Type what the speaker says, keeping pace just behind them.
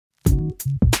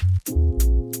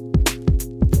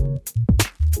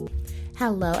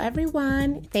Hello,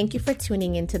 everyone. Thank you for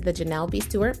tuning into the Janelle B.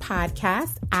 Stewart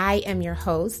podcast. I am your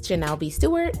host, Janelle B.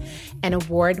 Stewart, an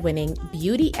award-winning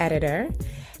beauty editor.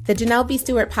 The Janelle B.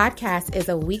 Stewart podcast is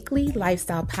a weekly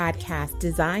lifestyle podcast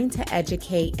designed to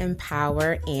educate,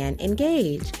 empower, and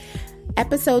engage.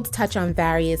 Episodes touch on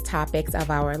various topics of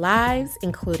our lives,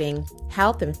 including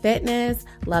health and fitness,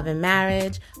 love and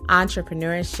marriage,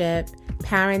 entrepreneurship,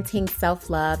 parenting,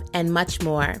 self-love, and much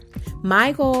more.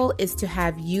 My goal is to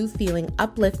have you feeling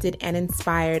uplifted and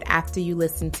inspired after you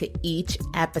listen to each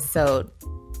episode.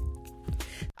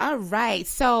 All right,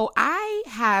 so I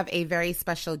have a very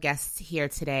special guest here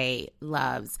today,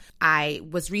 loves. I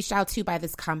was reached out to by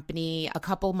this company a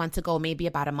couple months ago, maybe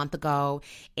about a month ago,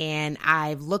 and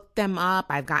I've looked them up.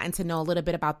 I've gotten to know a little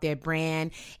bit about their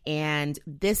brand, and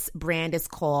this brand is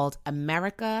called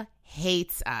America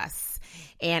Hates Us.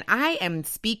 And I am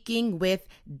speaking with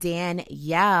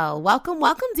Danielle. Welcome,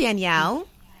 Danielle.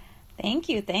 Thank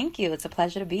you. It's a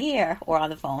pleasure to be here, or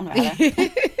on the phone, rather.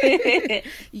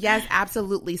 Yes,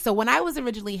 absolutely. So when I was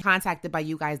originally contacted by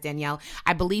you guys, Danielle,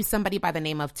 I believe somebody by the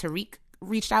name of Tariq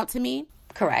reached out to me.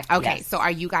 Correct. Okay, yes. So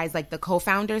are you guys like the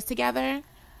co-founders together?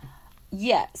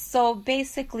 Yeah, so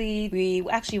basically we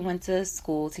actually went to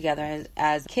school together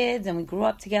as kids, and we grew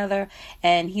up together,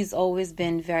 and he's always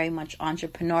been very much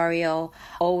entrepreneurial,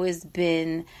 always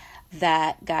been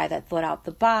that guy that thought out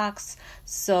the box.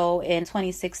 So in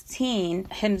 2016,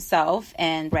 himself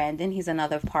and Brandon, he's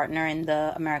another partner in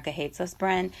the America Hates Us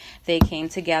brand, they came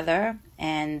together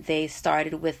and they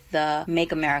started with the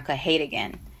Make America Hate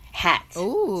Again hat.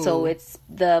 Ooh. So it's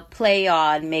the play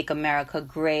on Make America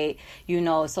Great,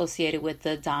 associated with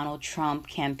the Donald Trump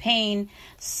campaign.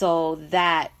 So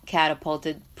that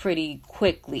catapulted pretty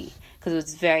quickly because it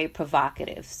was very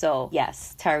provocative. So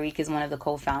yes, Tariq is one of the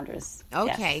co-founders.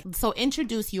 Okay. Yes. So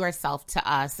introduce yourself to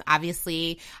us.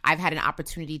 Obviously, I've had an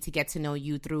opportunity to get to know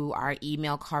you through our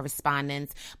email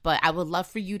correspondence, but I would love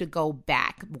for you to go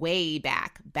back, way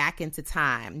back into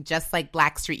time, just like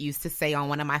Blackstreet used to say on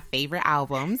one of my favorite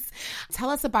albums. Tell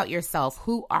us about yourself.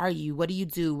 Who are you? What do you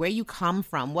do? Where you come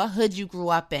from? What hood you grew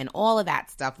up in? All of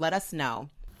that stuff. Let us know.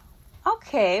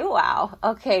 Okay, wow.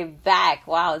 Okay, back.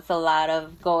 Wow, it's a lot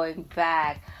of going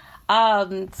back. I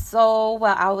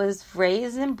was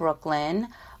raised in Brooklyn.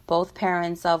 Both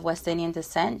parents of West Indian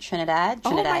descent, Trinidadian.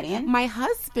 Oh, my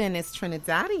husband is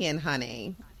Trinidadian,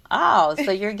 honey. Oh,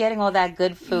 so you're getting all that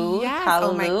good food. Yes.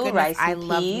 Callaloo, rice and peas.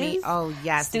 Love me. Oh,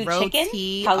 yes. Stewed Roti. chicken.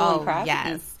 Callaloo crab.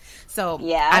 Yes. So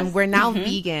yes. We're now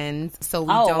vegans,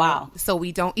 so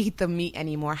we don't eat the meat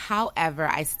anymore. However,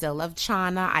 I still love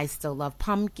chana. I still love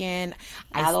pumpkin.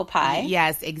 Aloe pie.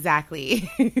 Yes,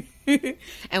 exactly.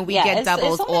 And we get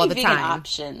doubles all the time. There's so many vegan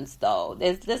options, though.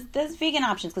 There's vegan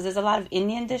options because there's a lot of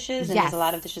Indian dishes and there's a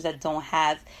lot of dishes that don't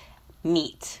have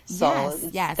meat. So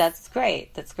yes. That's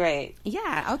great.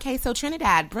 Yeah. Okay. So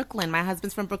Trinidad, Brooklyn. My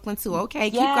husband's from Brooklyn too.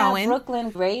 Okay. Keep going. Brooklyn.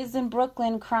 Raised in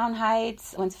Brooklyn, Crown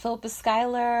Heights. Went to Philippa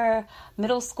Schuyler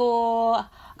Middle School,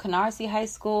 Canarsie High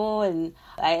School, and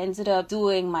I ended up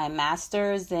doing my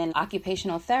master's in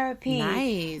occupational therapy.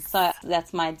 Nice. So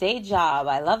that's my day job.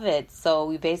 I love it. So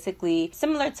we basically,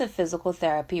 similar to physical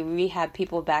therapy, we rehab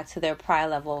people back to their prior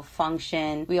level of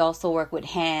function. We also work with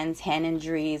hand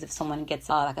injuries. If someone gets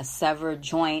like a severed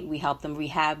joint, we help them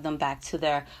rehab them back to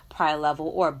their prior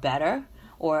level or better,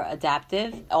 or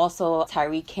adaptive. Also,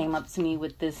 Tariq came up to me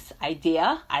with this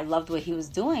idea. I loved what he was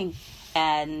doing.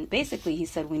 And basically, he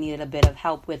said we needed a bit of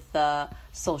help with the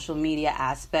social media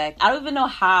aspect. I don't even know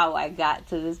how I got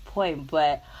to this point,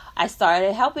 but I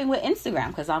started helping with Instagram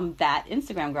because I'm that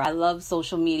Instagram girl. I love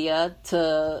social media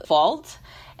to fault.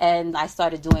 And I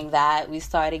started doing that. We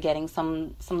started getting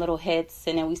some little hits,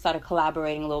 and then we started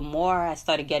collaborating a little more. I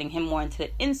started getting him more into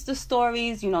Insta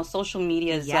stories. Social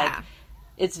media is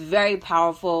it's very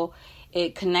powerful.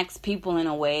 It connects people in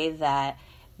a way that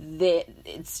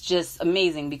it's just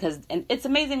amazing and it's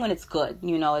amazing when it's good.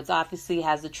 It's obviously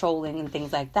has the trolling and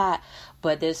things like that,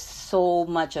 but there's so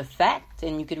much effect,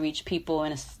 and you could reach people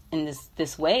in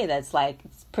this way that's like,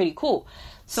 it's pretty cool.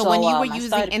 So when you were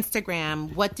using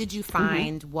Instagram, what did you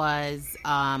find was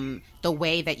the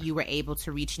way that you were able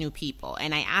to reach new people?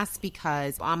 And I ask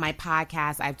because on my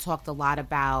podcast, I've talked a lot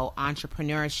about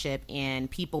entrepreneurship and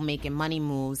people making money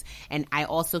moves. And I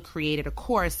also created a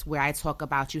course where I talk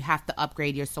about you have to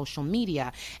upgrade your social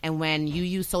media. And when you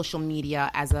use social media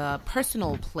as a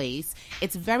personal place,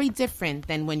 it's very different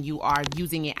than when you are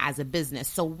using it as a business.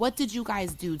 So what did you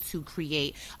guys do to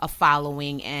create a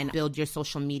following and build your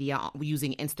social media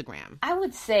using Instagram? I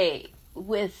would say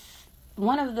with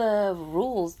one of the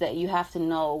rules that you have to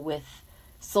know with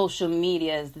social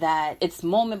media is that it's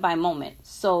moment by moment.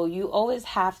 So you always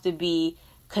have to be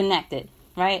connected,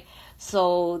 right?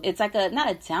 So it's like not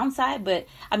a downside, but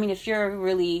I mean, if you're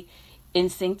really in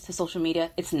sync to social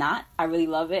media, it's not. I really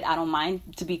love it. I don't mind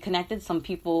to be connected. Some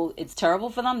people, it's terrible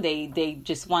for them. They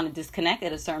just want to disconnect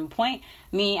at a certain point.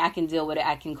 Me, I can deal with it.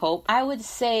 I can cope. I would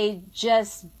say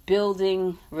just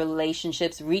building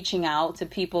relationships, reaching out to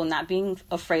people, not being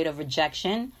afraid of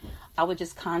rejection. I would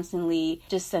just constantly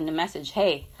just send a message.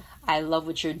 Hey, I love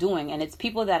what you're doing. And it's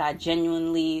people that I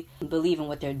genuinely believe in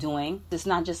what they're doing. It's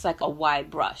not just like a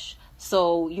wide brush.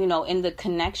 So, you know, in the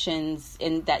connections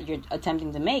in that you're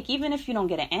attempting to make, even if you don't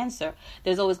get an answer,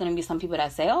 there's always going to be some people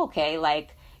that say, oh, okay,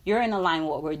 like, you're in line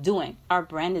with what we're doing. Our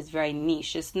brand is very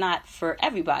niche. It's not for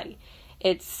everybody.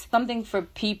 It's something for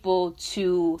people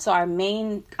to, so our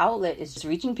main outlet is just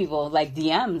reaching people, like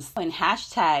DMs and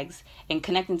hashtags, and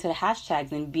connecting to the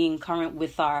hashtags and being current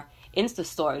with our Insta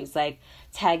stories, like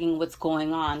tagging what's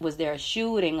going on. Was there a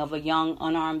shooting of a young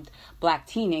unarmed Black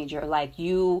teenager? Like,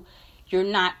 you're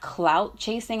not clout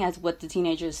chasing as what the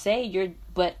teenagers say.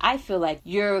 But I feel like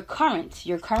you're current.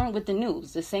 You're current with the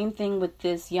news. The same thing with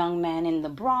this young man in the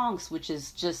Bronx, which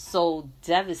is just so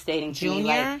devastating to me.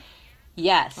 Like,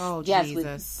 yes, oh, yes,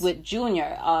 Jesus. with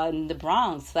Junior in the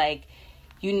Bronx. Like,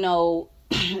 you know,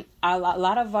 a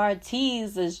lot of our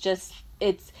teas is just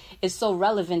it's so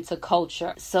relevant to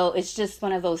culture. So it's just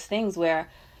one of those things where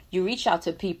you reach out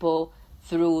to people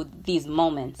through these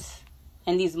moments.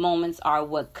 And these moments are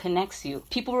what connects you.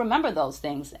 People remember those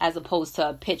things as opposed to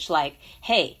a pitch like,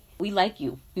 hey, we like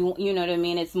you. You know what I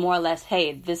mean? It's more or less,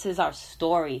 hey, this is our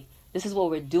story. This is what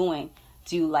we're doing.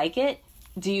 Do you like it?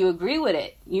 Do you agree with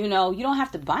it? You know, you don't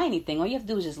have to buy anything. All you have to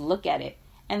do is just look at it.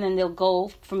 And then they'll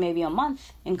go for maybe a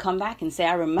month and come back and say,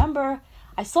 I remember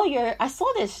I saw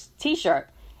this t-shirt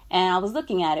and I was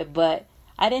looking at it, but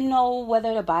I didn't know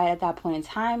whether to buy it at that point in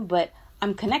time, but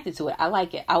I'm connected to it. I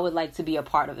like it. I would like to be a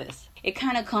part of this. It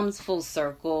kind of comes full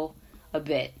circle a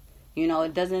bit. You know,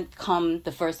 it doesn't come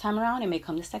the first time around. It may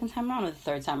come the second time around or the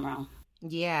third time around.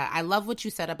 Yeah, I love what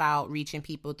you said about reaching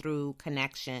people through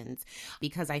connections,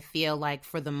 because I feel like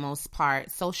for the most part,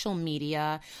 social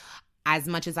media, as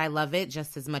much as I love it,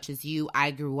 just as much as you,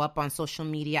 I grew up on social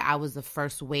media. I was the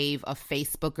first wave of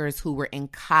Facebookers who were in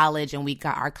college, and we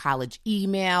got our college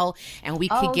email, and we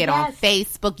could get on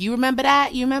Facebook. You remember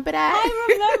that?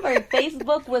 I remember.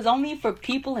 Facebook was only for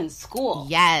people in school.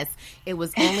 Yes, it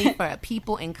was only for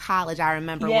people in college. I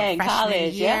remember when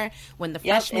freshman year, when the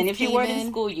freshmen and if you weren't in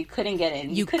school, you couldn't get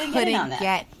in. You couldn't get in on that.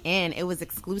 Get in. It was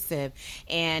exclusive.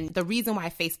 And the reason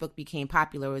why Facebook became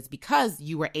popular was because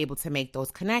you were able to make those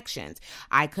connections.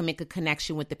 I could make a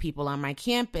connection with the people on my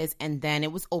campus, and then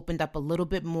it was opened up a little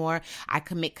bit more. I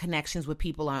could make connections with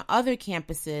people on other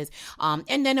campuses.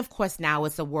 And then, of course, now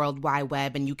it's a World Wide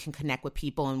Web, and you can connect with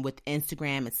people, and with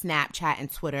Instagram and Snapchat and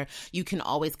Twitter, you can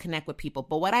always connect with people.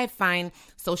 But what I find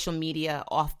social media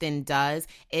often does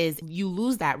is you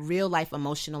lose that real life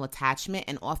emotional attachment,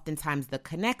 and oftentimes the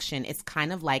connection. It's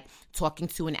kind of like talking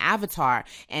to an avatar,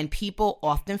 and people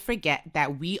often forget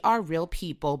that we are real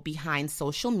people behind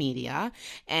social media.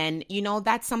 And, you know,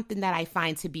 that's something that I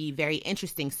find to be very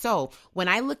interesting. So when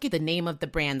I look at the name of the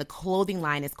brand, the clothing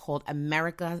line is called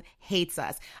America Hates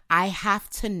Us. I have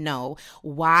to know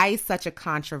why such a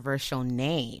controversial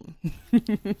name.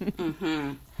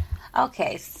 Mm-hmm.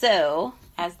 Okay, so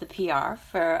as the PR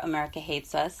for America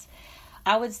Hates Us,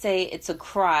 I would say it's a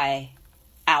cry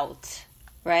out,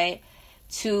 right,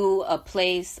 to a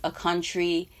place, a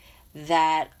country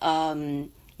that,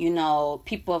 you know,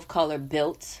 people of color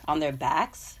built on their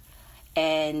backs.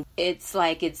 And it's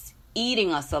like it's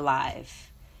eating us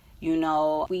alive. You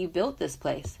know, we built this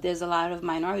place. There's a lot of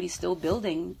minorities still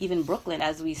building, even Brooklyn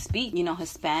as we speak. You know,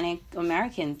 Hispanic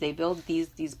Americans, they build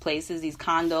these places, these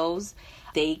condos.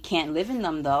 They can't live in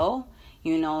them, though.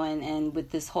 You know, and with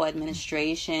this whole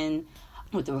administration,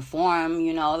 with the reform,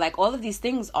 you know, like all of these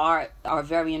things are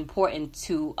very important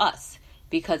to us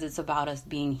because it's about us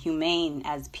being humane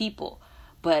as people.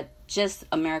 But just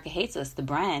America Hates Us, the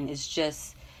brand, is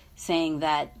just saying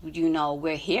that, you know,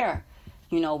 we're here.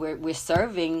 You know, we're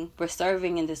serving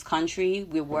in this country,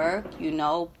 we work, you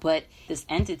know, but this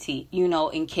entity, you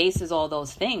know, encases all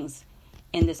those things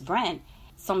in this brand.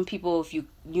 Some people, if you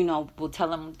know, will tell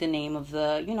them the name of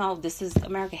the, you know, this is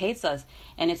America Hates Us,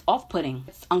 and it's off-putting.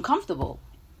 It's uncomfortable,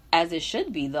 as it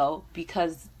should be, though,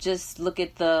 because just look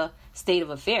at the state of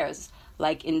affairs.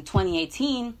 Like in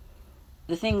 2018,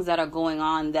 the things that are going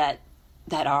on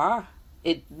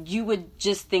you would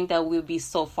just think that we would be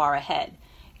so far ahead.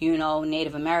 You know,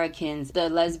 Native Americans, the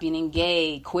lesbian and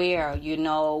gay, queer, you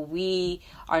know, we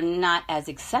are not as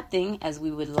accepting as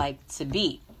we would like to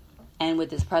be. And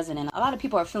with this president, a lot of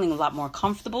people are feeling a lot more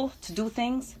comfortable to do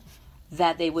things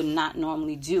that they would not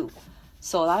normally do.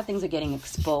 So a lot of things are getting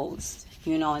exposed,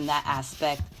 in that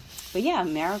aspect. But yeah,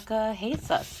 America hates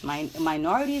us.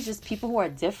 Minorities, just people who are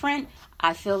different.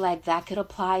 I feel like that could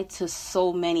apply to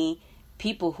so many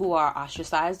people who are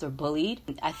ostracized or bullied.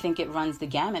 I think it runs the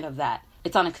gamut of that.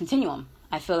 It's on a continuum.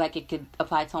 I feel like it could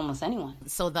apply to almost anyone.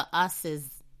 So the us is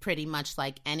pretty much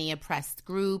like any oppressed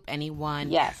group,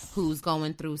 anyone who's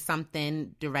going through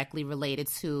something directly related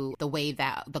to the way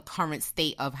that the current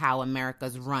state of how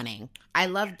America's running. I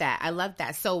love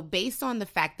that. So based on the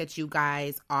fact that you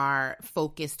guys are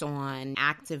focused on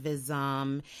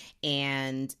activism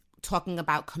and talking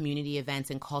about community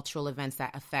events and cultural events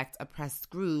that affect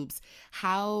oppressed groups,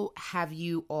 how have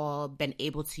you all been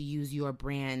able to use your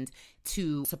brand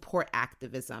to support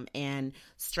activism and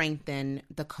strengthen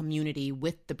the community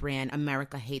with the brand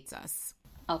America Hates Us?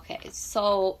 Okay,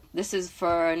 so this is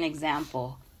for an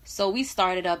example. So we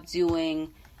started up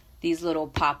doing these little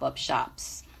pop-up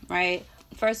shops, right?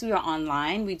 First, we were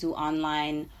online. We do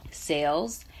online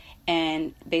sales.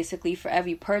 And basically, for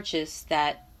every purchase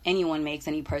that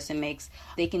any person makes,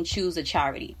 they can choose a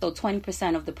charity. So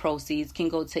 20% of the proceeds can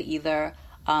go to either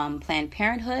Planned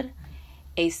Parenthood,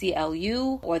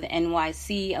 ACLU, or the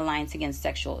NYC Alliance Against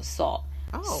Sexual Assault.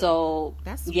 Oh, so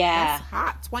that's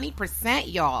hot.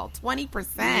 20%, y'all. 20%.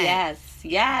 Yes.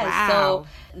 Wow.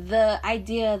 So the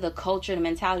idea, the culture, the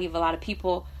mentality of a lot of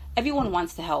people, everyone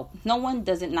wants to help. No one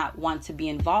doesn't not want to be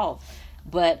involved.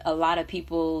 But a lot of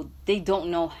people, they don't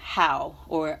know how,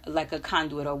 or like a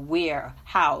conduit, or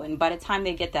how. And by the time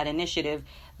they get that initiative,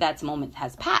 that moment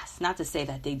has passed. Not to say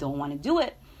that they don't want to do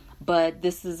it, but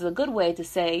this is a good way to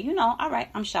say, all right,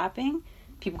 I'm shopping.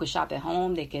 People could shop at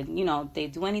home. They could, they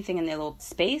do anything in their little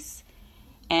space.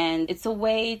 And it's a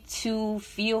way to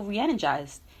feel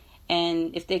re-energized.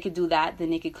 And if they could do that,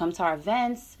 then they could come to our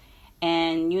events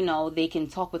and, they can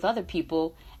talk with other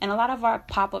people. And a lot of our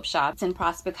pop-up shops in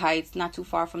Prospect Heights, not too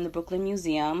far from the Brooklyn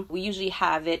Museum, we usually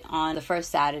have it on the first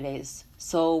Saturdays.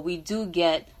 So we do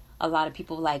get a lot of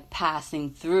people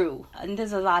passing through. And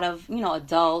there's a lot of,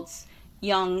 adults,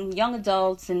 young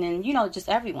adults, and then, just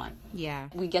everyone. Yeah.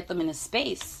 We get them in a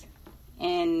space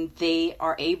and they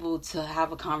are able to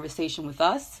have a conversation with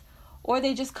us, or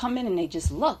they just come in and they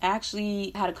just look. I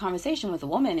actually had a conversation with a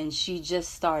woman and she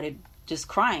just started just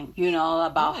crying,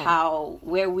 about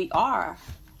where we are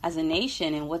as a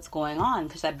nation and what's going on,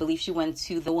 because I believe she went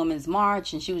to the Women's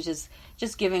March and she was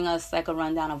just giving us a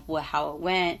rundown of how it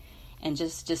went and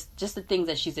just the things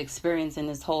that she's experienced in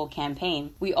this whole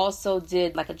campaign. We also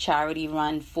did a charity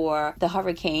run for the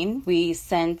hurricane. We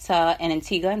sent in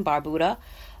Antigua and Barbuda.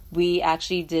 We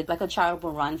actually did a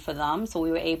charitable run for them. So we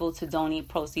were able to donate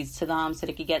proceeds to them so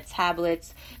they could get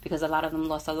tablets, because a lot of them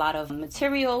lost a lot of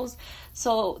materials.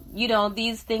 So,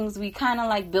 these things, we kind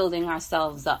of building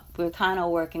ourselves up. We're kind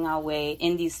of working our way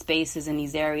in these spaces, in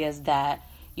these areas that,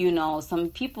 some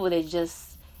people,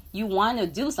 you want to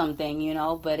do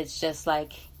something, but it's just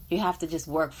you have to just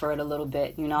work for it a little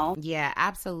bit, Yeah,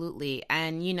 absolutely.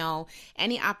 And,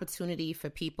 any opportunity for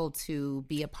people to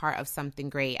be a part of something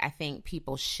great, I think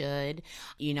people should.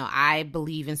 I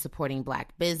believe in supporting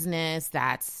Black business.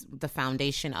 That's the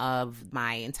foundation of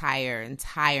my entire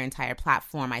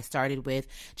platform. I started with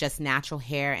just natural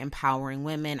hair, empowering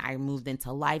women. I moved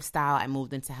into lifestyle. I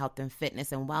moved into health and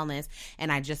fitness and wellness.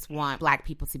 And I just want Black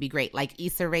people to be great. Like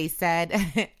Issa Rae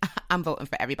said, I'm voting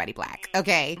for everybody Black.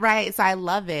 Okay, right? So I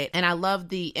love it. And I love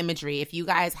the imagery. If you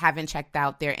guys haven't checked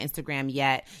out their Instagram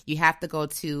yet, you have to go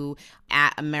to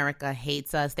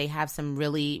 @AmericaHatesUs. They have some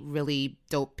really, really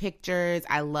dope pictures.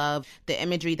 I love the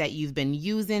imagery that you've been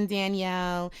using,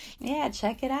 Danielle. Yeah,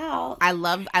 check it out. I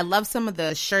love some of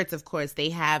the shirts, of course.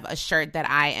 They have a shirt that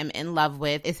I am in love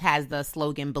with. It has the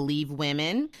slogan, Believe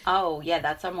Women. Oh, yeah,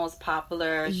 that's our most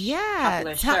popular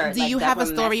popular shirt. Do you have a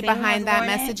story behind that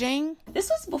messaging? This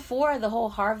was before the whole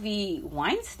Harvey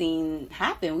Weinstein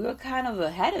happened. We were kind of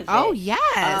ahead of it. Oh,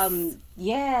 yes.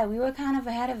 Yeah, we were kind of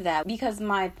ahead of that because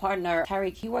my partner,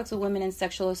 Tariq, he works with women in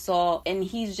sexual assault, and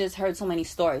he's just heard so many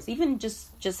stories. Even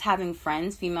just having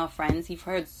friends, female friends, he's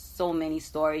heard so many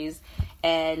stories,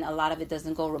 and a lot of it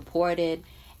doesn't go reported.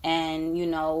 And,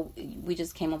 we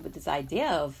just came up with this idea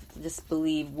of just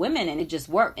believe women, and it just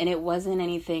worked. And it wasn't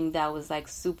anything that was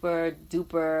super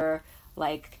duper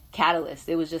catalyst.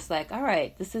 It was just all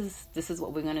right, this is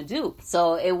what we're gonna do.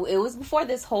 So it was before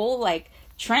this whole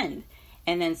trend.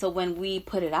 And then so when we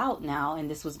put it out now and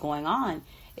this was going on,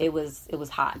 it was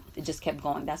hot. It just kept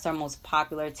going. That's our most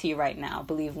popular tee right now,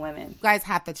 Believe Women. You guys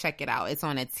have to check it out. It's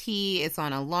on a tee. It's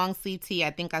on a long sleeve tee. I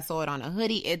think I saw it on a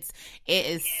hoodie. It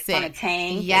is sick. On a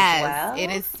tank yes, as well.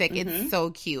 It is sick. It's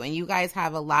so cute. And you guys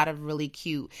have a lot of really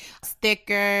cute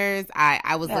stickers.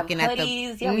 I was looking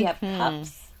hoodies, at the... Yeah, we have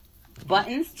cups.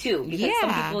 Buttons, too. Because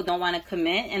some people don't want to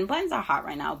commit. And buttons are hot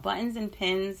right now. Buttons and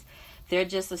pins, they're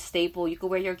just a staple. You could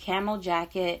wear your camo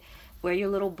jacket, wear your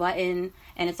little button,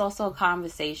 and it's also a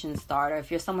conversation starter. If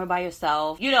you're somewhere by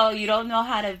yourself, you don't know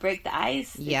how to break the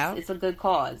ice. Yeah, it's a good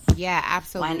cause. Yeah,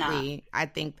 absolutely. Why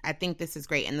not? I think this is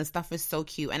great, and the stuff is so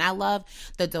cute, and I love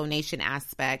the donation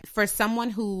aspect. For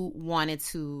someone who wanted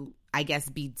to, I guess,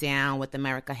 be down with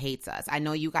America Hates Us, I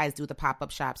know you guys do the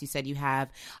pop-up shops. You said you have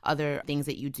other things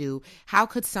that you do. How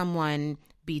could someone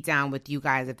be down with you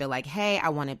guys if they're like, hey, I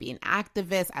want to be an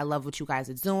activist, I love what you guys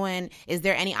are doing? Is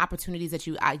there any opportunities that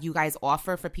you guys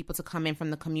offer for people to come in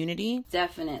from the community?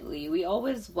 Definitely. We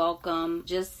always welcome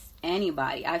just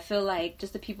anybody. I feel like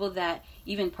just the people that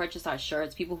even purchase our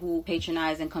shirts, people who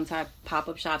patronize and come to our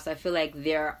pop-up shops, I feel like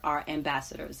they're our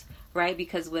ambassadors, right?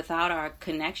 Because without our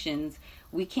connections,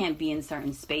 we can't be in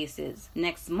certain spaces.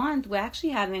 Next month, we're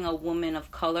actually having a woman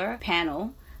of color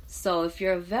panel. So if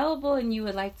you're available and you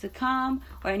would like to come,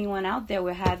 or anyone out there,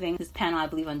 we're having this panel, I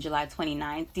believe, on July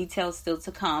 29th. Details still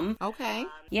to come. Okay.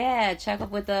 Yeah, check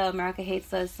up with the America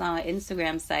Hates Us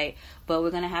Instagram site. But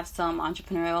we're going to have some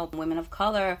entrepreneurial women of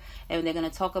color, and they're going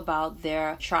to talk about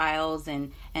their trials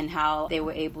and how they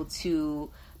were able to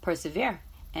persevere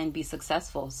and be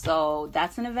successful. So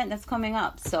that's an event that's coming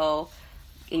up. So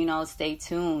stay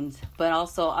tuned. But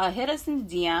also hit us in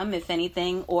the DM if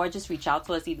anything, or just reach out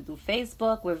to us either through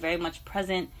Facebook. We're very much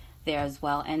present there as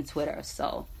well, and Twitter.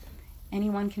 So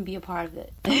anyone can be a part of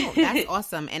it. Oh, that's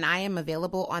awesome. And I am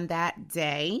available on that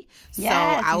day.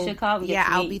 Yes, you should call me.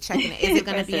 I'll be checking it. Is it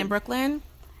going to be in Brooklyn?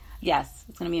 Yes,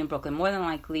 it's going to be in Brooklyn. More than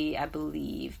likely, I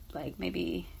believe, like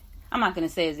maybe, I'm not going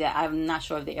to say that. I'm not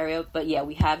sure of the area, but yeah,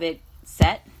 we have it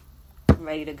set,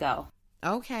 ready to go.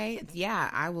 Okay. Yeah,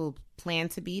 I will plan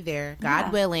to be there,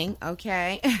 God willing.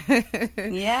 Okay.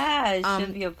 Yeah, it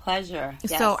should be a pleasure.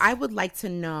 Yes. So I would like to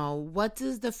know, what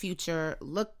does the future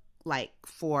look like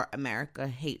for America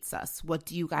Hates Us? What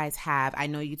do you guys have? I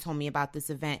know you told me about this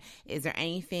event. Is there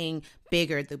anything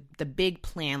bigger, the big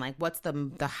plan? Like, what's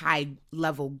the high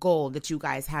level goal that you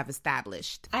guys have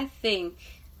established? I think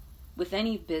with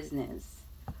any business,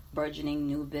 burgeoning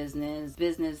new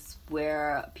business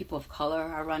where people of color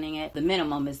are running it, the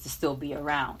minimum is to still be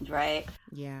around, right?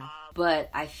 Yeah. But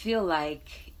I feel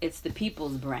like it's the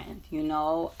people's brand,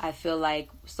 I feel like,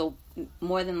 so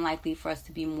more than likely for us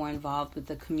to be more involved with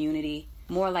the community,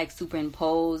 more like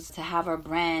superimposed, to have our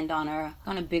brand on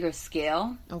a bigger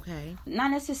scale. Okay.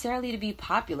 Not necessarily to be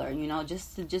popular,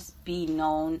 just to be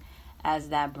known as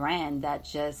that brand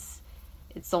that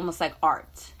it's almost like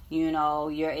art.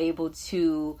 You're able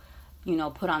to,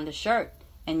 put on the shirt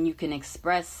and you can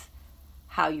express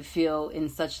how you feel in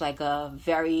such like a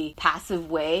very passive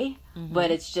way,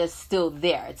 but it's just still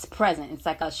there. It's present. It's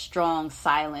like a strong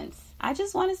silence. I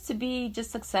just want us to be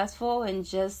just successful and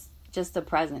just a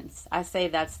presence. I say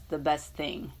that's the best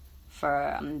thing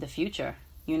for the future,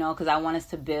 because I want us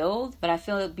to build, but I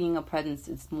feel that being a presence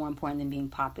is more important than being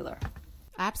popular.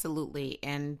 Absolutely.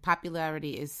 And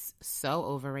popularity is so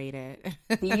overrated.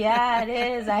 Yeah, it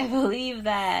is. I believe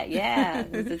that. Yeah.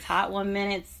 It's hot 1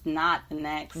 minute, it's not the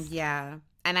next. Yeah.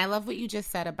 And I love what you just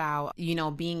said about,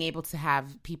 being able to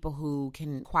have people who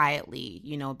can quietly,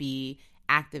 be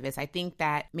activists. I think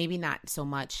that maybe not so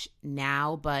much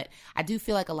now, but I do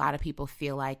feel like a lot of people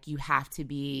feel like you have to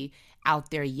be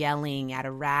out there yelling at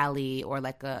a rally or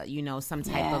like a, some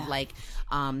type of like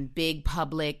big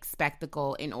public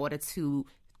spectacle in order to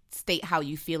state how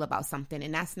you feel about something.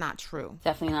 And that's not true.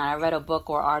 Definitely not. I read a book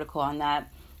or article on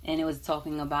that, and it was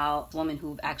talking about a woman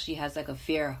who actually has like a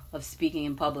fear of speaking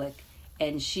in public,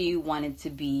 and she wanted to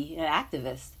be an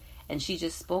activist. And she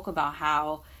just spoke about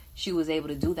how she was able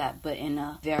to do that, but in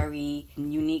a very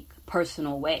unique,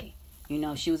 personal way.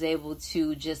 She was able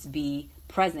to just be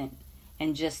present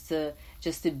and just to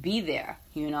be there.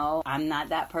 I'm not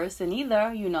that person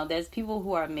either. There's people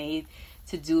who are made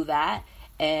to do that,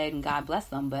 and God bless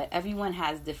them. But everyone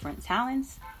has different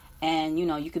talents, and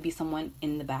you could be someone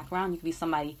in the background, you could be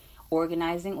somebody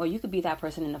organizing, or you could be that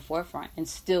person in the forefront and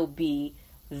still be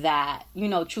that,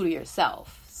 true to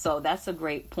yourself. So that's a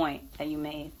great point that you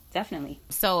made. Definitely.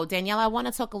 So Danielle, I want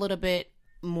to talk a little bit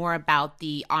more about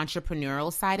the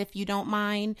entrepreneurial side, if you don't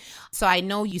mind. So I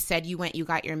know you said you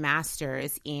got your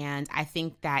master's, and I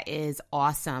think that is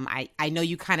awesome. I know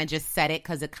you kind of just said it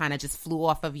because it kind of just flew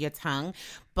off of your tongue.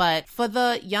 But for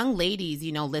the young ladies,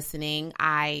 listening,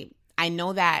 I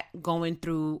know that going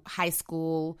through high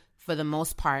school, for the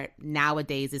most part,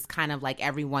 nowadays, is kind of like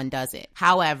everyone does it.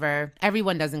 However,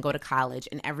 everyone doesn't go to college,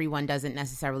 and everyone doesn't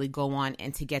necessarily go on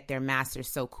and to get their master's.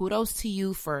 So kudos to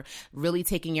you for really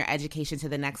taking your education to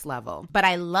the next level. But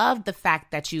I love the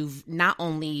fact that you've not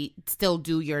only still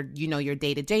do your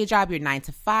day-to-day job, your 9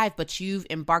 to 5, but you've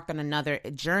embarked on another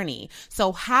journey.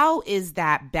 So how is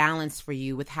that balance for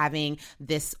you with having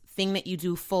this thing that you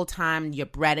do full-time, your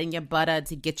bread and your butter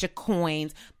to get your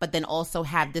coins, but then also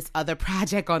have this other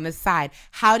project on the side?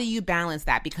 How do you balance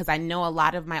that? Because I know a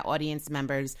lot of my audience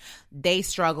members, they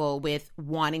struggle with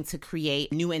wanting to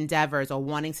create new endeavors or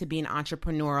wanting to be an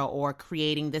entrepreneur or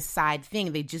creating this side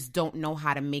thing. They just don't know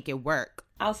how to make it work.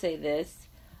 I'll say this.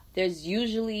 There's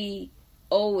usually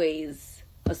always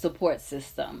a support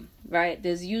system, right?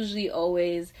 There's usually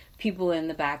always people in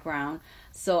the background.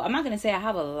 So I'm not going to say I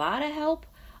have a lot of help.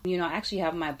 I actually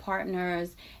have my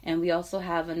partners, and we also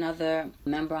have another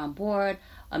member on board,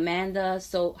 Amanda.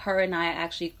 So her and I are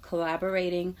actually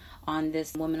collaborating on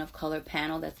this Women of Color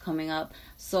panel that's coming up.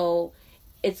 So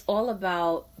it's all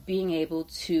about being able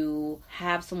to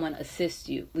have someone assist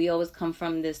you. We always come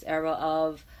from this era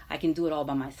of, I can do it all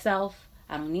by myself.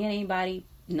 I don't need anybody.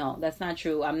 No, that's not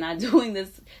true. I'm not doing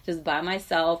this just by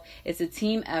myself. It's a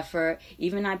team effort.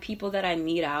 Even people that I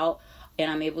meet out, and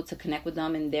I'm able to connect with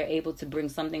them, and they're able to bring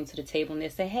something to the table, and they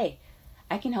say, hey,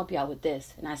 I can help you out with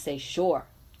this. And I say, sure,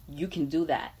 you can do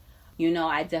that.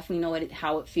 I definitely know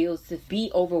how it feels to be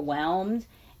overwhelmed,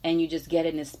 and you just get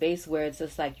in this space where it's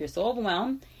just like you're so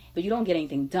overwhelmed, but you don't get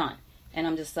anything done. And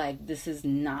I'm just like, this is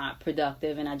not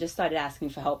productive. And I just started asking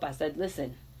for help. I said,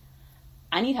 listen,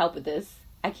 I need help with this.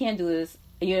 I can't do this.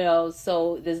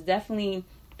 So there's definitely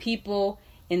people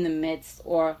in the midst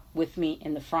or with me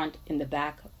in the front, in the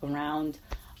back, around.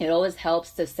 It always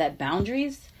helps to set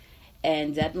boundaries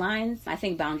and deadlines. I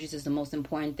think boundaries is the most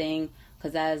important thing,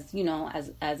 because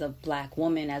as a Black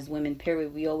woman, as women,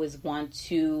 period, we always want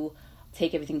to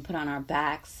take everything put on our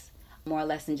backs, more or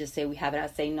less, and just say we have it. I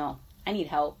say, no, I need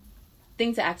help.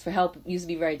 Thing to ask for help used to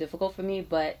be very difficult for me,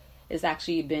 but it's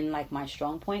actually been like my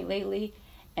strong point lately.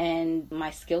 And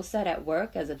my skill set at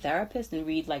work as a therapist and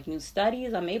read like new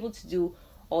studies, I'm able to do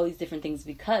all these different things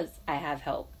because I have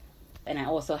help. And I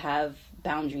also have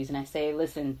boundaries, and I say,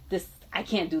 listen, I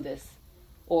can't do this,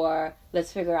 or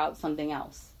let's figure out something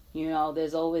else.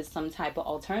 There's always some type of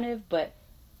alternative, but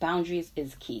boundaries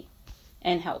is key,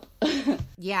 and help.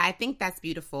 Yeah, I think that's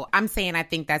beautiful. I'm saying I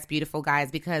think that's beautiful, guys,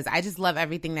 because I just love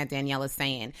everything that Danielle is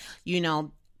saying.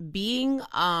 Being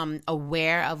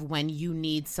aware of when you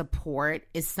need support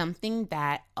is something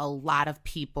that a lot of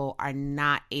people are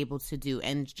not able to do.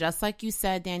 And just like you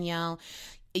said, Danielle,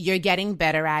 you're getting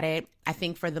better at it. I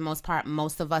think for the most part,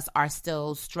 most of us are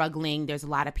still struggling. There's a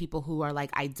lot of people who are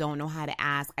like, I don't know how to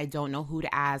ask. I don't know who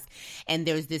to ask. And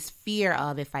there's this fear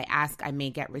of, if I ask, I may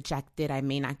get rejected. I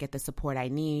may not get the support I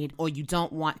need. Or you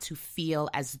don't want to feel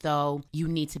as though you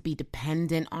need to be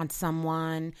dependent on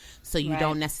someone. So you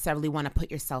don't necessarily want to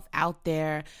put yourself out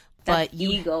there. That's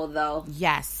ego, though.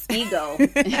 Yes. Ego.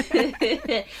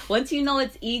 Once you know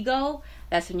it's ego,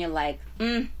 that's when you're like,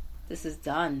 this is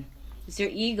done. It's your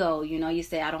ego. You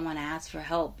say, I don't want to ask for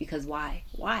help, because why?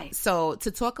 So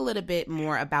to talk a little bit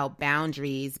more about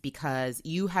boundaries, because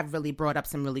you have really brought up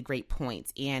some really great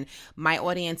points. And my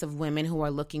audience of women who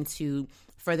are looking to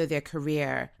further their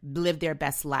career, live their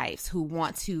best lives, who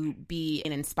want to be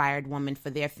an inspired woman for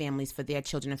their families, for their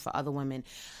children, and for other women,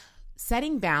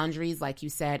 setting boundaries, like you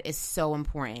said, is so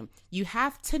important. You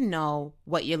have to know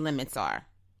what your limits are.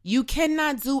 You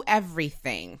cannot do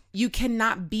everything. You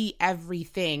cannot be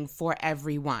everything for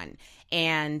everyone.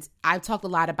 And I've talked a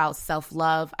lot about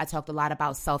self-love. I talked a lot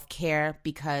about self-care,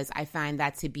 because I find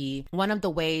that to be one of the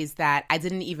ways that I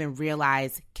didn't even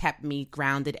realize kept me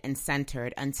grounded and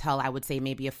centered until I would say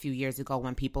maybe a few years ago,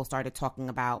 when people started talking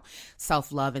about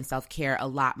self-love and self-care a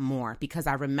lot more. Because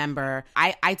I remember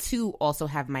I too also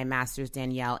have my master's,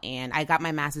 Danielle, and I got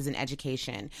my master's in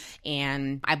education.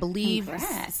 And I believe,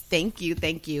 congrats. Thank you.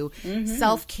 Mm-hmm.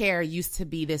 Self-care used to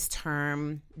be this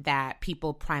term that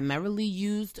people primarily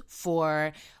used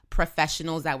for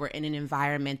professionals that were in an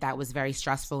environment that was very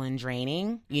stressful and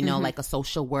draining, you know, like a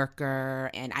social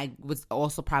worker. And I would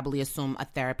also probably assume a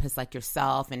therapist like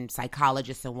yourself and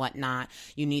psychologists and whatnot.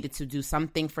 You needed to do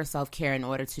something for self-care in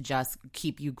order to just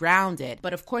keep you grounded.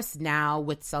 But of course, now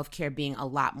with self-care being a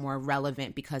lot more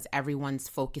relevant because everyone's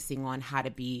focusing on how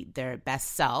to be their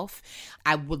best self,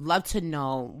 I would love to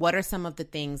know, what are some of the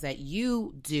things that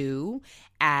you do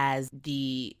as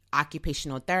the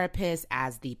occupational therapist,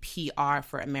 as the PR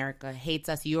for America Hates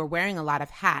Us? You're wearing a lot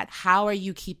of hats. How are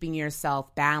you keeping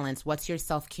yourself balanced? What's your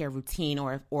self-care routine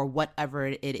or whatever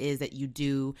it is that you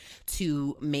do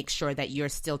to make sure that you're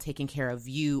still taking care of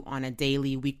you on a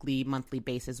daily, weekly, monthly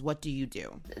basis? What do you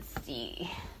do? Let's see.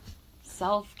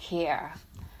 Self-care.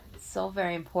 So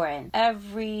very important.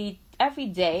 Every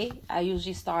day, I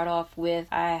usually start off with,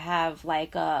 I have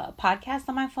like a podcast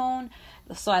on my phone,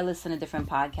 so I listen to different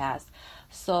podcasts.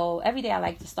 So every day I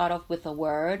like to start off with a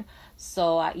word.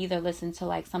 So I either listen to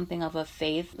like something of a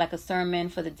faith, like a sermon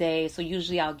for the day. So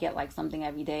usually I'll get like something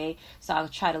every day. So I'll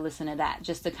try to listen to that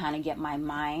just to kind of get my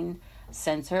mind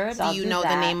centered. Do you know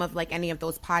the name of like any of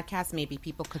those podcasts? Maybe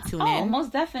people could tune in. Oh,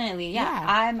 most definitely. Yeah.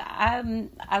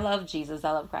 I love Jesus.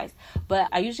 I love Christ. But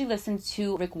I usually listen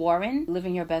to Rick Warren,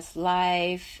 Living Your Best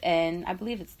Life, and I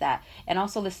believe it's that. And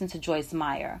also listen to Joyce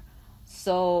Meyer.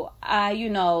 So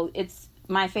it's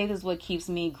my faith is what keeps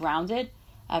me grounded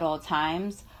at all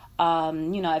times.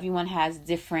 Everyone has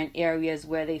different areas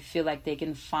where they feel like they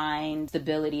can find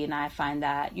stability, and I find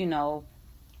that,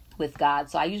 with God.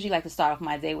 So I usually like to start off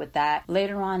my day with that.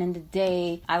 Later on in the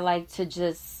day, I like to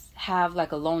just have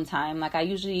like alone time. Like I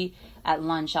usually at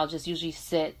lunch, I'll just usually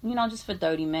sit, just for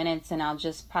 30 minutes, and I'll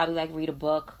just probably like read a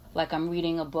book. Like I'm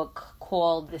reading a book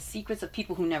called The Secrets of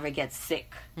People Who Never Get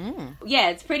Sick. Yeah,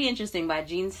 it's pretty interesting, by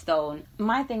Gene Stone.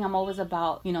 My thing, I'm always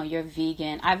about, you're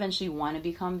vegan. I eventually want to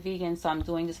become vegan, so I'm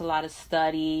doing just a lot of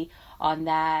study on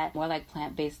that, more like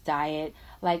plant-based diet.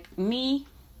 Like me,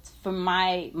 for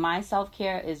my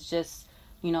self-care is just,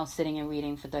 sitting and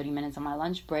reading for 30 minutes on my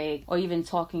lunch break, or even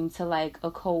talking to like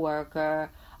a coworker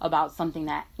about something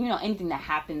that, anything that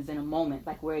happens in a moment,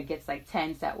 like where it gets like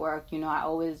tense at work. I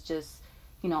always just,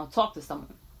 talk to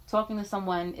someone. Talking to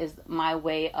someone is my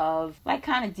way of like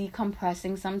kind of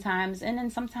decompressing sometimes. And then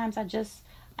sometimes I just,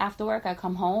 after work, I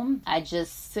come home, I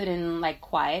just sit in like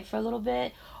quiet for a little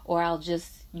bit, or I'll just,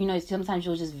 sometimes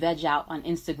you'll just veg out on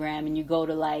Instagram and you go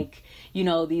to like,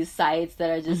 these sites that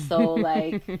are just so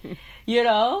like,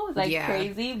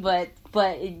 crazy, but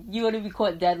you want to be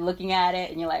caught dead looking at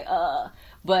it and you're like,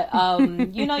 but,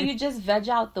 you just veg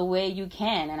out the way you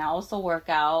can. And I also work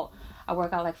out. I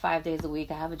work out like 5 days a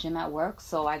week. I have a gym at work,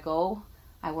 so I work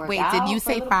out. Wait, did you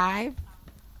say 5?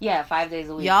 Yeah, 5 days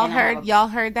a week. Y'all heard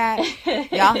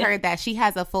that? Y'all heard that. She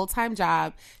has a full-time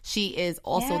job. She is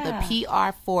also the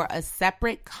PR for a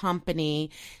separate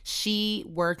company. She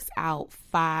works out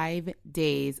 5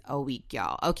 days a week,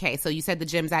 y'all. Okay, so you said the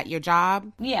gym's at your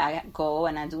job? Yeah, I go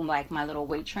and I do like my little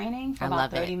weight training for about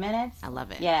 30 minutes. I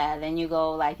love it. Yeah, then you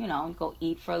go like, go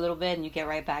eat for a little bit and you get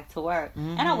right back to work.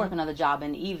 And I work another job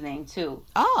in the evening too.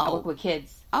 Oh. I work with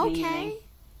kids in the evening.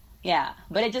 Yeah,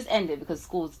 but it just ended because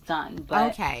school's done.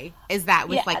 But okay. Is that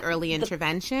with like early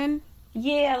intervention?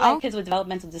 Yeah, like kids with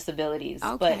developmental disabilities.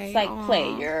 Okay. But it's like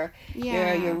play.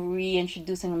 You're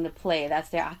reintroducing them to play. That's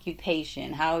their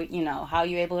occupation. How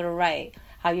you're able to write,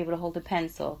 how you're able to hold a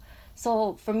pencil.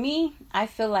 So for me, I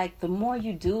feel like the more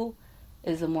you do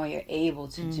is the more you're able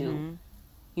to do.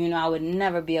 I would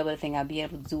never be able to think I'd be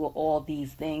able to do all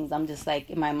these things. I'm just like,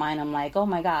 in my mind, I'm like, oh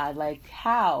my God, like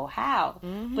how?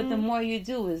 But the more you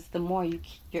do is the more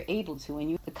you're able to,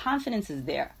 and the confidence is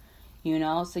there,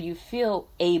 so you feel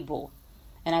able.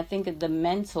 And I think that the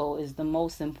mental is the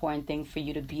most important thing for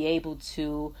you to be able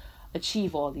to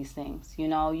achieve all these things.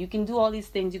 You can do all these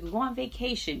things. You can go on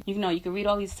vacation. You can read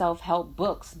all these self-help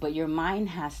books, but your mind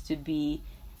has to be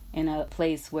in a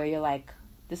place where you're like,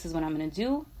 this is what I'm going to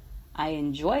do. I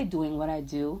enjoy doing what I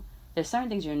do. There's certain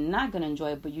things you're not going to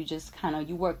enjoy, but you just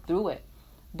you work through it.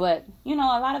 But, a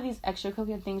lot of these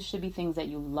extracurricular things should be things that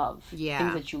you love. Yeah.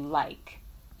 Things that you like.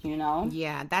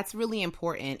 Yeah, that's really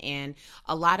important. And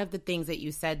a lot of the things that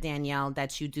you said, Danielle,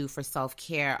 that you do for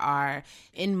self-care are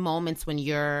in moments when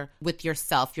you're with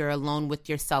yourself, you're alone with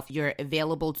yourself, you're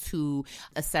available to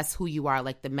assess who you are,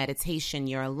 like the meditation,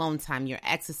 your alone time, your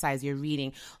exercise, your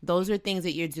reading. Those are things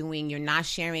that you're doing. You're not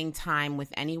sharing time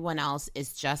with anyone else.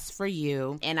 It's just for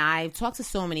you. And I've talked to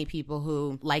so many people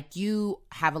who, like you,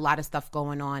 have a lot of stuff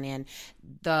going on, and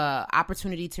the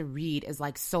opportunity to read is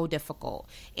like so difficult.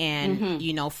 And,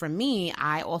 for me,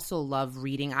 I also love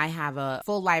reading. I have a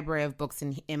full library of books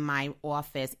in my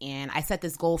office, and I set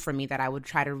this goal for me that I would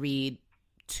try to read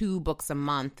 2 books a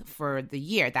month for the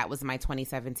year. That was my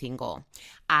 2017 goal.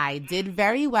 I did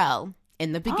very well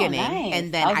in the beginning, nice.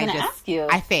 And then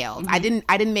I failed. Mm-hmm.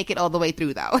 I didn't make it all the way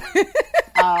through though.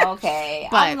 Oh, okay.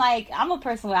 But I'm a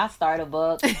person where I start a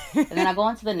book and then I go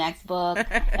into the next book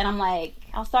and I'm like,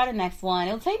 I'll start the next one.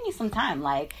 It'll take me some time.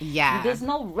 Like, there's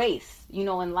no race. You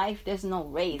know, in life, there's no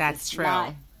race. That's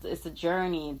true. It's a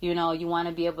journey. You know, you want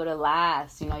to be able to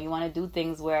last. You know, you want to do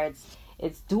things where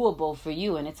it's doable for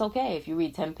you, and it's okay if you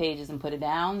read 10 pages and put it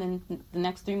down, then the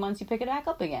next 3 months you pick it back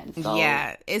up again. So,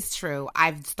 yeah, it's true.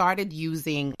 I've started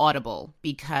using Audible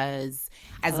because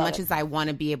as much as I want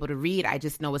to be able to read, I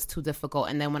just know it's too difficult.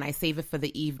 And then when I save it for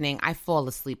the evening, I fall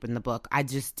asleep in the book. I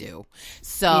just do.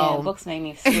 So yeah, books make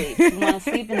me sleep. You want to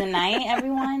sleep in the night,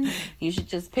 everyone? You should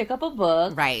just pick up a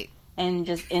book. Right. And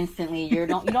just instantly, you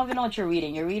don't even know what you're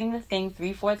reading. You're reading the thing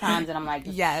 3-4 times, and I'm like,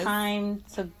 it's time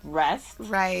to rest.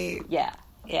 Right. Yeah,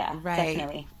 right.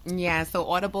 Definitely. Yeah, so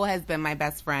Audible has been my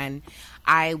best friend.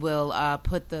 I will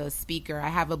put the speaker, I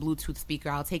have a Bluetooth speaker,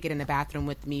 I'll take it in the bathroom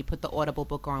with me, put the Audible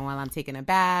book on while I'm taking a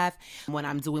bath. When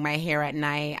I'm doing my hair at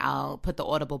night, I'll put the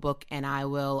Audible book and I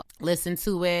will listen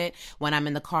to it. When I'm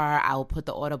in the car, I will put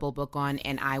the Audible book on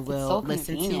and I will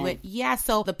listen to it. Yeah,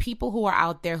 so the people who are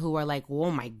out there who are like,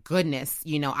 oh my goodness,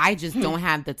 you know, I just don't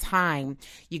have the time.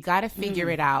 You got to figure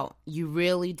it out. You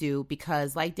really do,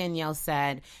 because like Danielle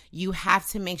said, you have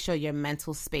to make sure your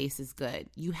mental space is good.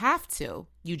 You have to.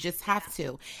 You just have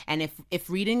to. And if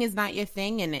reading is not your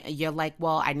thing and you're like,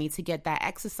 well, I need to get that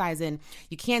exercise in,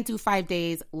 you can't do 5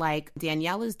 days like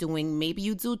Danielle is doing. Maybe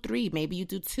you do 3, maybe you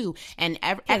do 2. And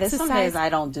exercise. Some days I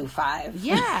don't do 5.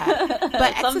 Yeah.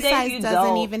 But exercise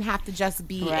doesn't even have to just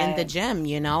be in the gym,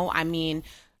 you know? I mean,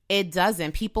 it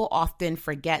doesn't. People often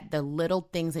forget the little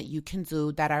things that you can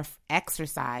do that are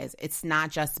exercise. It's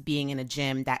not just being in a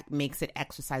gym that makes it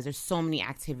exercise. There's so many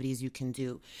activities you can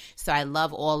do. So I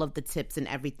love all of the tips and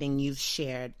everything you've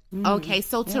shared. Okay,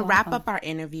 so to wrap up our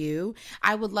interview,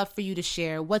 I would love for you to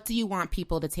share, what do you want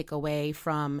people to take away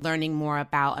from learning more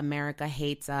about America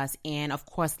Hates Us? And of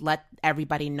course, let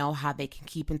everybody know how they can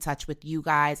keep in touch with you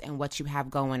guys and what you have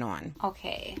going on.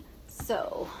 Okay,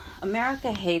 so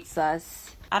America Hates Us,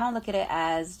 I don't look at it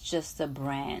as just a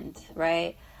brand,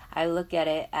 right? I look at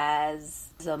it as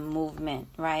a movement,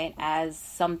 right? As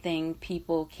something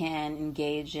people can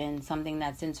engage in, something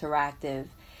that's interactive.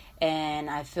 And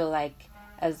I feel like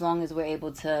as long as we're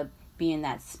able to be in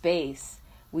that space,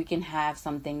 we can have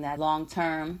something that's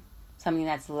long-term, something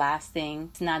that's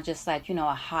lasting. It's not just like, you know,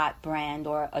 a hot brand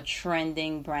or a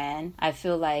trending brand. I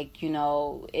feel like, you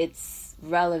know, it's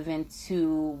relevant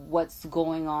to what's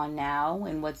going on now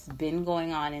and what's been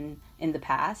going on in the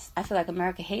past. I feel like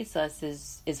America Hates Us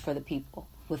is for the people.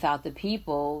 Without the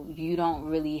people, you don't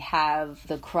really have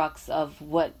the crux of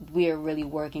what we're really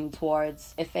working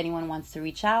towards. If anyone wants to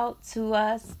reach out to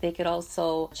us, they could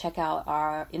also check out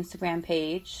our Instagram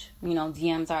page. You know,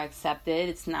 DMs are accepted.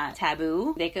 It's not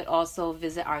taboo. They could also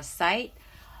visit our site.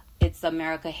 It's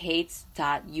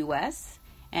americahates.us.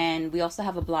 And we also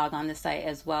have a blog on the site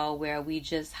as well where we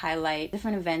just highlight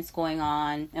different events going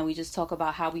on and we just talk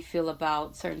about how we feel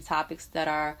about certain topics that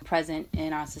are present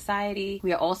in our society.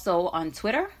 We are also on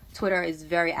Twitter. Twitter is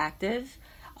very active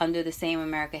under the same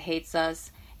America Hates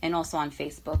Us, and also on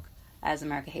Facebook as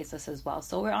America Hates Us as well.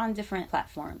 So we're on different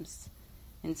platforms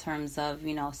in terms of,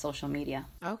 you know, social media.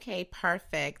 Okay,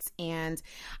 perfect. And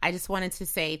I just wanted to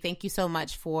say thank you so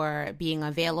much for being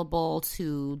available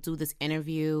to do this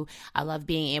interview. I love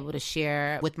being able to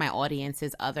share with my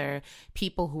audiences other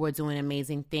people who are doing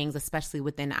amazing things, especially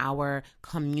within our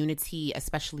community,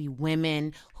 especially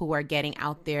women who are getting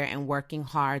out there and working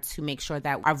hard to make sure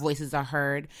that our voices are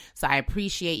heard. So I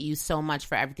appreciate you so much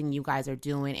for everything you guys are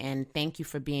doing. And thank you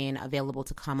for being available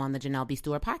to come on the Janelle B.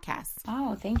 Stewart podcast.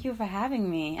 Oh, thank you for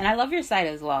having me. And I love your site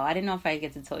as well. I didn't know if I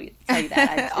get to tell you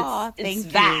that. It's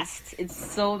vast. It's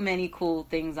so many cool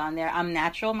things on there. I'm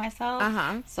natural myself,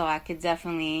 so I could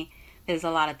definitely, there's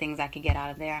a lot of things I could get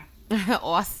out of there.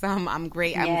 Awesome. I'm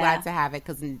great. I'm glad to have it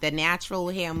because the natural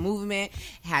hair movement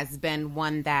has been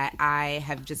one that I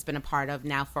have just been a part of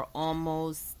now for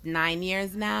almost 9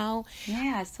 years now.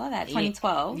 Yeah, I saw that.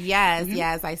 2012.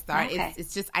 Yes, I started. Okay.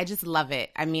 It's just, I just love it.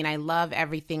 I mean, I love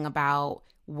everything about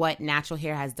what natural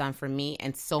hair has done for me,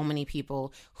 and so many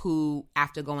people who,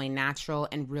 after going natural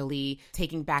and really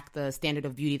taking back the standard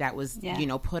of beauty that was, you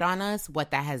know, put on us,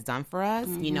 what that has done for us,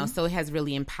 you know, so it has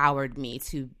really empowered me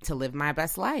to live my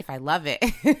best life. I love it.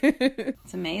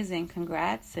 It's amazing.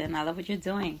 Congrats. And I love what you're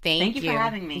doing. Thank you for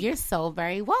having me. You're so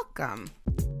very welcome.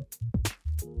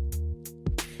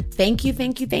 Thank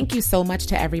you so much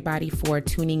to everybody for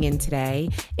tuning in today.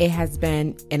 It has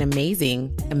been an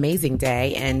amazing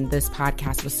day, and this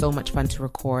podcast was so much fun to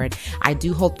record. I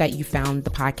do hope that you found the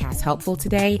podcast helpful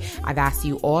today. I've asked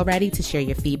you already to share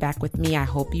your feedback with me. I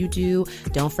hope you do.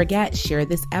 Don't forget, share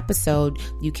this episode.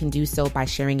 You can do so by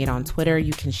sharing it on Twitter.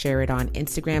 You can share it on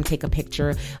Instagram. Take a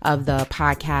picture of the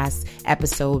podcast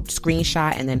episode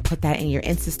screenshot and then put that in your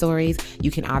Insta stories. You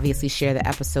can obviously share the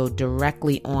episode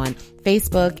directly on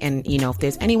Facebook. And, if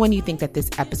there's anyone you think that this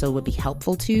episode would be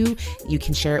helpful to, you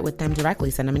can share it with them directly.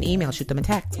 Send them an email, shoot them a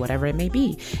text, whatever it may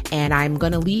be. And I'm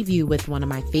going to leave you with one of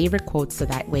my favorite quotes so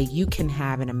that way you can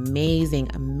have an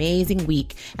amazing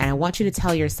week. And I want you to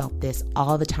tell yourself this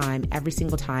all the time, every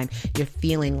single time you're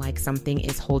feeling like something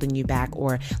is holding you back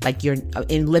or like you're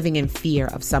living in fear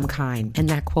of some kind. And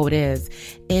that quote is,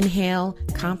 inhale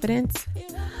confidence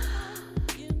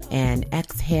and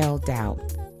exhale doubt.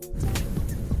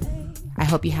 I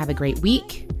hope you have a great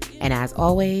week. And as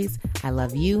always, I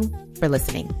love you for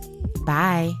listening.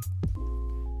 Bye.